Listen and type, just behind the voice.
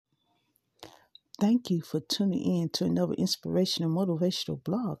Thank you for tuning in to another inspirational motivational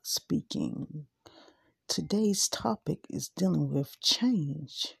blog speaking. Today's topic is dealing with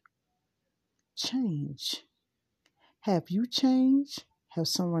change. Change. Have you changed? Have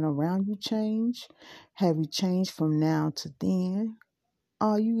someone around you changed? Have you changed from now to then?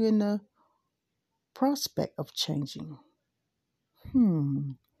 Are you in the prospect of changing?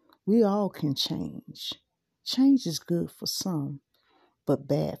 We all can change. Change is good for some, but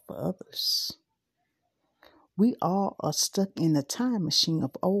bad for others. We all are stuck in a time machine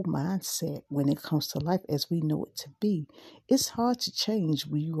of old mindset when it comes to life as we know it to be. It's hard to change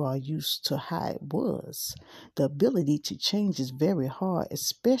when you are used to how it was. The ability to change is very hard,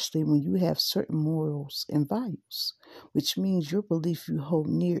 especially when you have certain morals and values, which means your belief you hold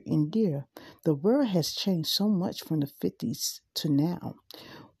near and dear. The world has changed so much from the 50s to now.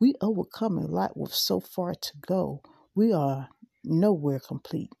 We overcome a lot with so far to go. We are nowhere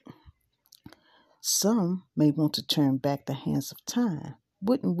complete. Some may want to turn back the hands of time.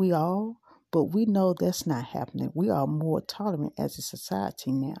 Wouldn't we all? But we know that's not happening. We are more tolerant as a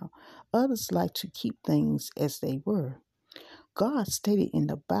society now. Others like to keep things as they were. God stated in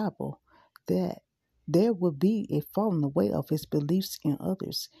the Bible that there will be a falling away of his beliefs in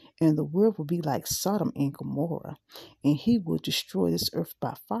others, and the world will be like Sodom and Gomorrah, and he will destroy this earth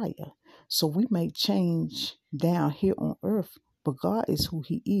by fire. So we may change down here on earth, but God is who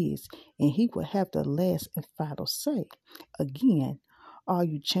he is, and he will have the last and final say. Again, are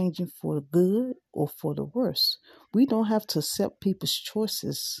you changing for the good or for the worse? We don't have to accept people's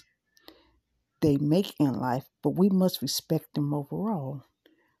choices they make in life, but we must respect them overall.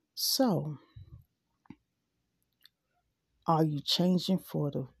 So, are you changing for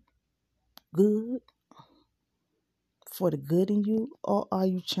the good in you, or are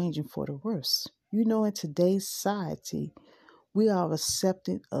you changing for the worse? You know, in today's society, we are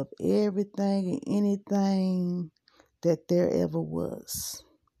accepting of everything and anything that there ever was.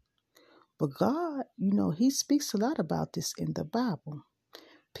 But God, he speaks a lot about this in the Bible.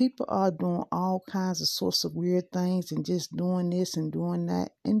 People are doing all kinds of sorts of weird things and just doing this and doing that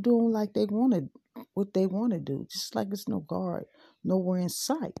and doing like they want to, what they want to do, just like it's no guard, nowhere in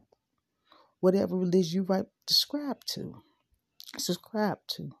sight. Whatever religion you subscribe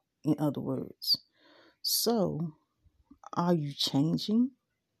to, in other words. So, are you changing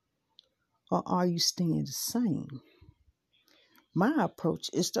or are you staying the same? My approach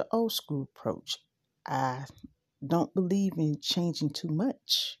is the old school approach. I don't believe in changing too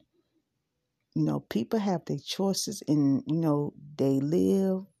much. People have their choices and, they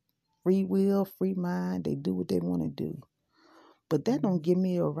live free will, free mind. They do what they want to do. But that don't give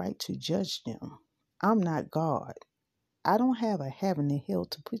me a right to judge them. I'm not God. I don't have a heaven and hell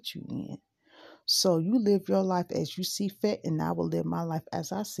to put you in. So you live your life as you see fit, and I will live my life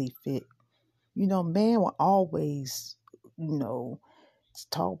as I see fit. Man will always,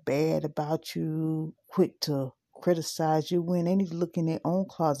 talk bad about you, quick to criticize you when they need to look in their own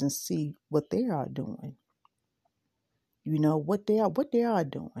closet and see what they are doing. What they are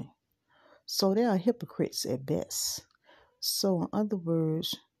doing. So they are hypocrites at best. So in other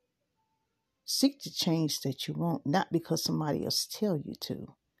words, seek the change that you want, not because somebody else tell you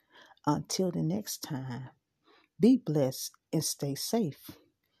to. Until the next time, be blessed and stay safe.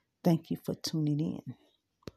 Thank you for tuning in.